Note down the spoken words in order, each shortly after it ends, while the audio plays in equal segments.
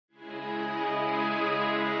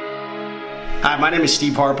Hi, my name is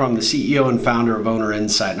Steve Harper. I'm the CEO and founder of Owner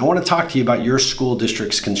Insight, and I want to talk to you about your school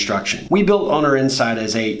district's construction. We built Owner Insight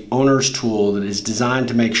as a owner's tool that is designed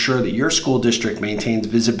to make sure that your school district maintains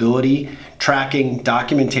visibility, tracking,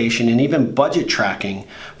 documentation, and even budget tracking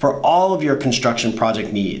for all of your construction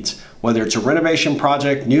project needs. Whether it's a renovation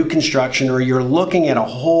project, new construction, or you're looking at a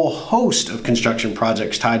whole host of construction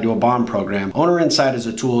projects tied to a bond program, Owner Insight is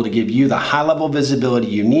a tool to give you the high-level visibility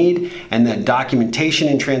you need and the documentation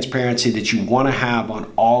and transparency that you want to have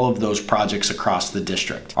on all of those projects across the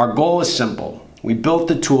district. Our goal is simple. We built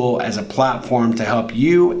the tool as a platform to help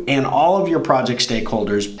you and all of your project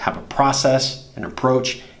stakeholders have a process, an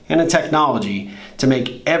approach, and a technology to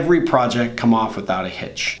make every project come off without a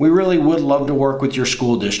hitch. We really would love to work with your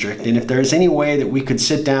school district, and if there's any way that we could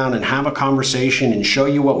sit down and have a conversation and show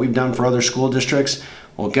you what we've done for other school districts,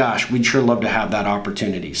 well gosh, we'd sure love to have that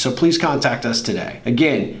opportunity. So please contact us today.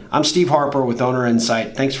 Again, I'm Steve Harper with Owner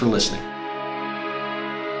Insight. Thanks for listening.